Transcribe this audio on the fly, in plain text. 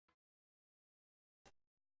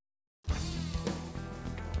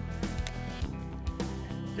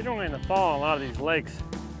Generally in the fall, a lot of these lakes,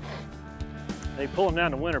 they pull them down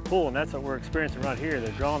to winter pool, and that's what we're experiencing right here.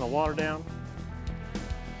 They're drawing the water down,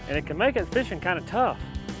 and it can make it fishing kind of tough.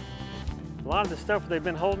 A lot of the stuff they've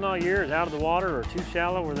been holding all year is out of the water or too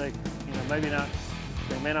shallow where they,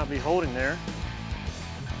 they may not be holding there.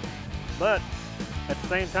 But at the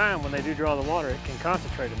same time, when they do draw the water, it can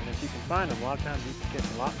concentrate them, and if you can find them, a lot of times you can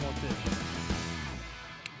catch a lot more fish.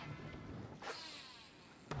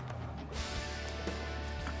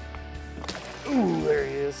 Ooh, there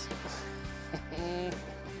he is.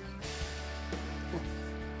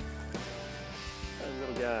 That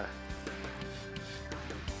little guy.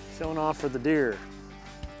 Showing off for the deer.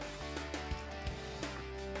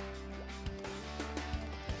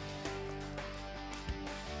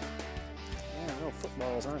 Yeah, little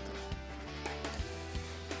footballs, aren't they?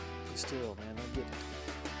 Be still, man, don't get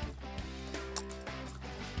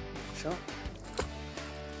chunk.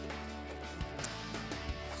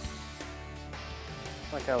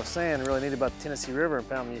 Like I was saying, really neat about the Tennessee River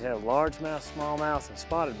impoundment, you have largemouth, smallmouth, and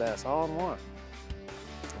spotted bass all in one.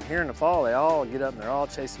 And here in the fall, they all get up and they're all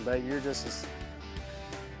chasing bait. You're just as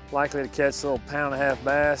likely to catch a little pound-and-a-half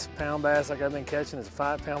bass, pound bass like I've been catching as a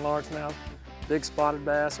 5-pound largemouth, big spotted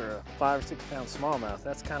bass, or a 5 or 6 pound smallmouth.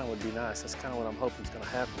 That's kind of would be nice. That's kind of what I'm hoping is going to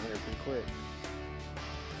happen here pretty quick.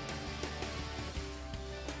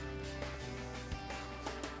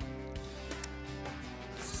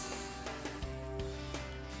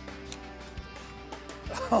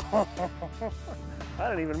 I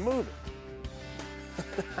didn't even move it.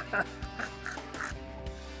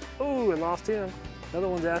 Oh, I lost him. Another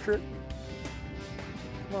one's after it.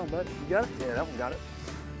 Come on, bud. You got it? Yeah, that one got it.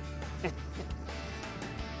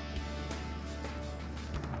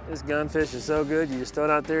 This gunfish is so good, you just throw it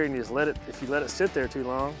out there and you just let it, if you let it sit there too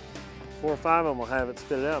long, 4 or 5 of them will have it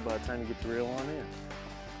spit it out by the time you get the reel on in.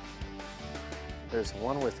 There's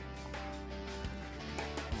one with it.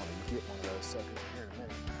 I'm gonna get one of those suckers here in a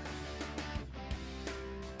minute.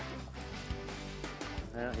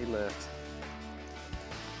 Yeah, he left.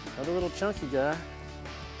 Another little chunky guy.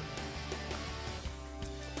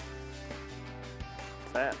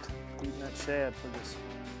 Fat, eating that shad for this.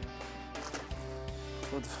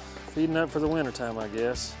 Feeding up for the winter time, I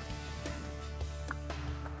guess.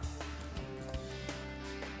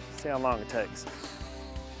 See how long it takes.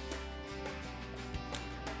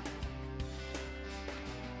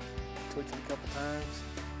 Twitch it a couple times.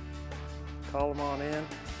 Call them on in.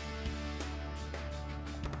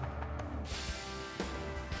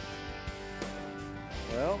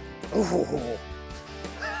 Well, oh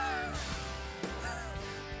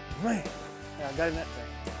man, yeah, I got in that thing.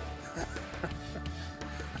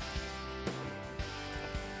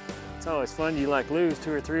 It's always fun. You like lose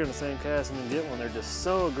 2 or 3 on the same cast and then get one. They're just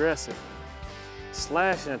so aggressive,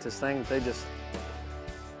 slashing at this thing that they just,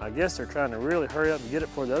 I guess they're trying to really hurry up and get it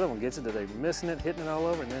before the other one gets it. That they're missing it, hitting it all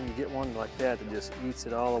over, and then you get one like that that just eats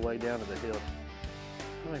it all the way down to the hill.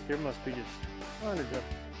 I think there must be just hundreds of them.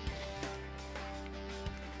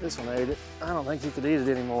 This one ate it. I don't think you could eat it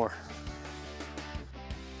anymore.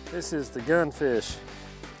 This is the gunfish.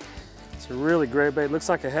 It's a really great bait. Looks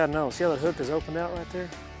like it had no. See how the hook is opened out right there?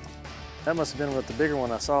 That must have been what the bigger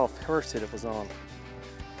one I saw first hit it was on.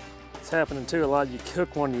 It's happening too. A lot of you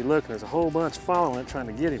hook one, you look, and there's a whole bunch following it trying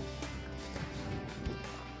to get him.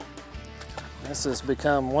 This has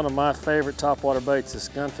become one of my favorite topwater baits, this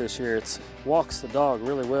gunfish here. It walks the dog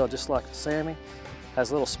really well, just like a Sammy.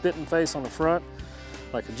 Has a little spitting face on the front,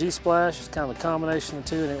 like a G-Splash. It's kind of a combination of the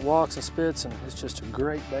two, and it walks and spits, and it's just a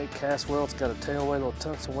great bait. Casts well. It's got a tail weight, little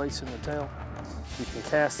tons of weights in the tail. You can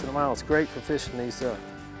cast it a mile. It's great for fishing these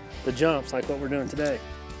the jumps like what we're doing today.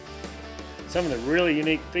 Some of the really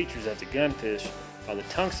unique features of the gunfish are the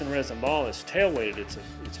tungsten resin ball is tail weighted. It's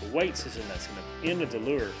a weight system that's in the end of the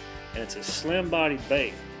lure, and it's a slim bodied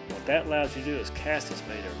bait. What that allows you to do is cast this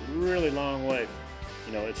bait a really long way.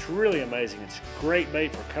 You know, it's really amazing. It's a great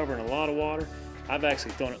bait for covering a lot of water. I've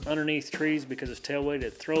actually thrown it underneath trees because it's tail weighted.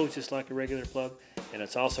 It throws just like a regular plug, and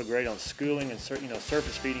it's also great on schooling and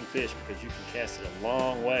surface feeding fish because you can cast it a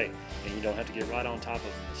long way and you don't have to get right on top of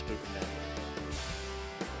them to spook them down.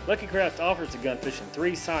 Lucky Craft offers the gunfish in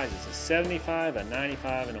 3 sizes, a 75, a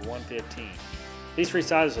 95, and a 115. These 3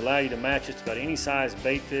 sizes allow you to match just about any size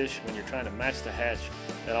bait fish when you're trying to match the hatch.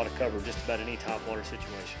 That ought to cover just about any topwater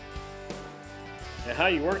situation. Now, how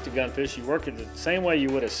you work the gunfish, you work it the same way you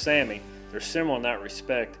would a Sammy. They're similar in that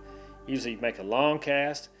respect. Usually you make a long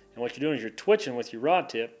cast, and what you're doing is you're twitching with your rod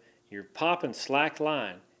tip, you're popping slack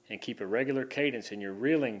line, and keep a regular cadence, and you're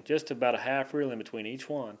reeling just about a half reel in between each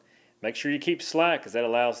one. Make sure you keep slack because that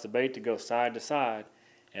allows the bait to go side to side,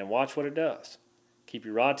 and watch what it does. Keep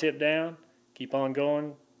your rod tip down, keep on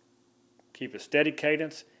going, Keep a steady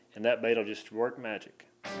cadence, and that bait will just work magic.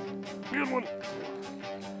 Good one.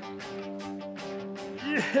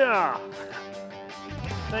 Yeah!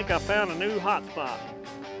 I think I found a new hot spot.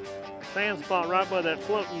 Sand spot right by that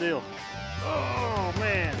floating deal. Oh,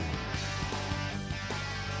 man.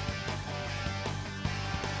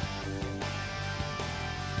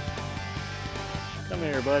 Come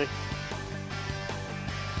here, buddy.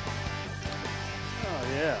 Oh,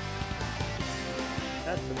 yeah.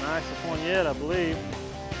 That's the nicest one yet, I believe.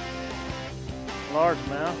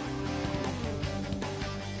 Largemouth.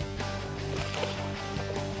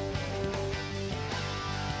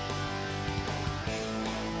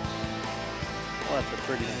 Oh, that's a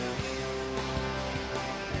pretty one.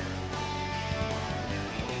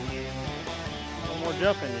 No more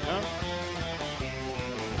jumping, you huh?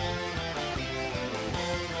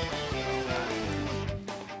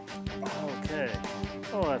 Okay.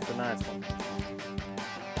 Oh, that's a nice one.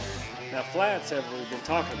 Now, flats, as we've been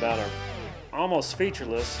talking about, are almost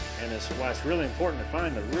featureless, and it's why it's really important to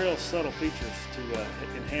find the real subtle features to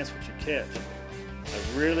enhance what you catch.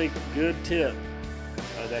 A really good tip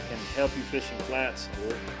that can help you fishing flats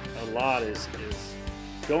a lot is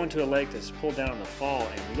going to a lake that's pulled down in the fall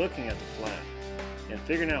and looking at the flat and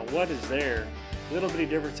figuring out what is there, little bitty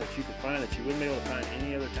difference that you can find that you wouldn't be able to find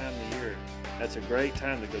any other time of the year. That's a great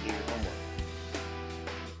time to go do your homework.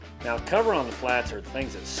 Now, cover on the flats are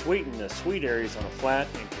things that sweeten the sweet areas on a flat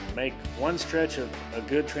and can make one stretch of a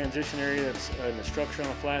good transition area that's in the structure on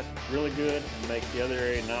a flat really good and make the other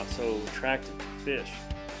area not so attractive to fish.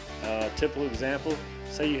 Typical example,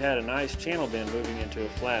 say you had a nice channel bend moving into a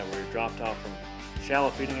flat where you dropped off from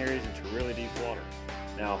shallow feeding areas into really deep water.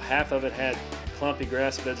 Now, half of it had clumpy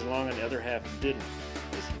grass beds along and the other half didn't.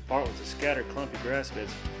 This part with the scattered clumpy grass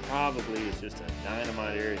beds probably is just a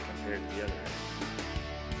dynamite area compared to the other area.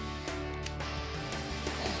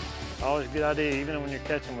 Always a good idea, even when you're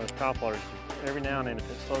catching with topwaters, every now and then if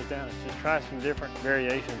it slows down, just try some different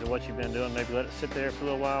variations of what you've been doing. Maybe let it sit there for a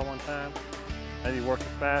little while one time. Maybe work it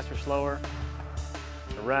fast or slower,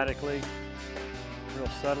 erratically, real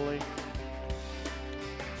subtly.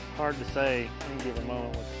 Hard to say any given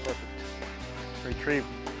moment what the perfect retrieve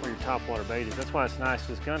for your topwater bait is. That's why it's nice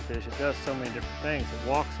with this gunfish. It does so many different things. It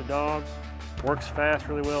walks the dog, works fast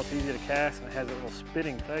really well, it's easy to cast, and it has a little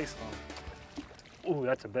spitting face on it. Ooh,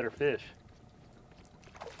 that's a better fish.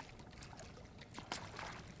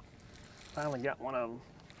 Finally got one of them.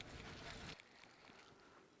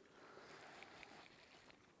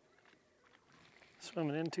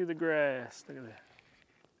 Swimming into the grass. Look at that.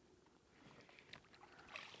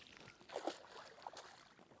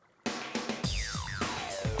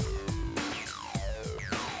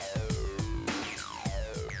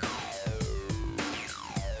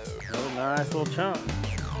 Another nice little chunk.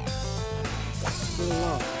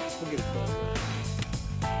 Long. We'll get it close.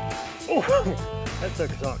 Oh, that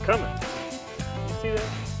sucker's not coming. You see that?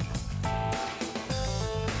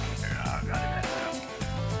 Yeah, I got it now.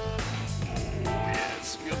 Oh, yeah,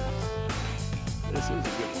 it's a good one. This is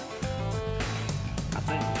a good one. I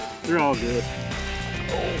think they're all good.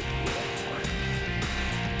 Oh,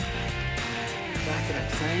 back in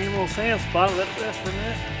that same little sand spot. Let it rest for a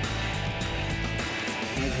minute.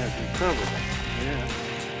 It has been covered. Yeah.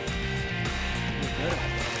 Dang,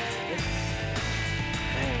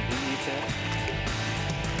 did you eat that?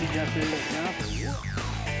 You got through his mouth or what?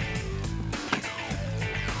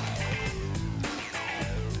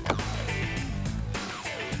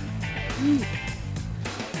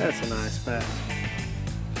 That's a nice bass.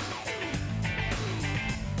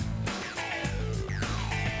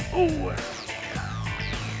 Oh!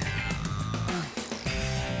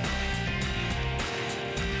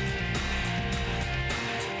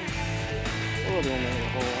 Oh, they're in the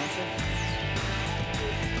hole, aren't they?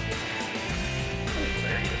 Oh,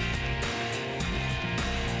 there he is.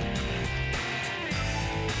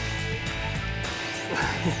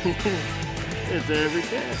 It's every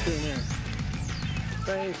cast in there.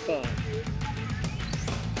 Same spot.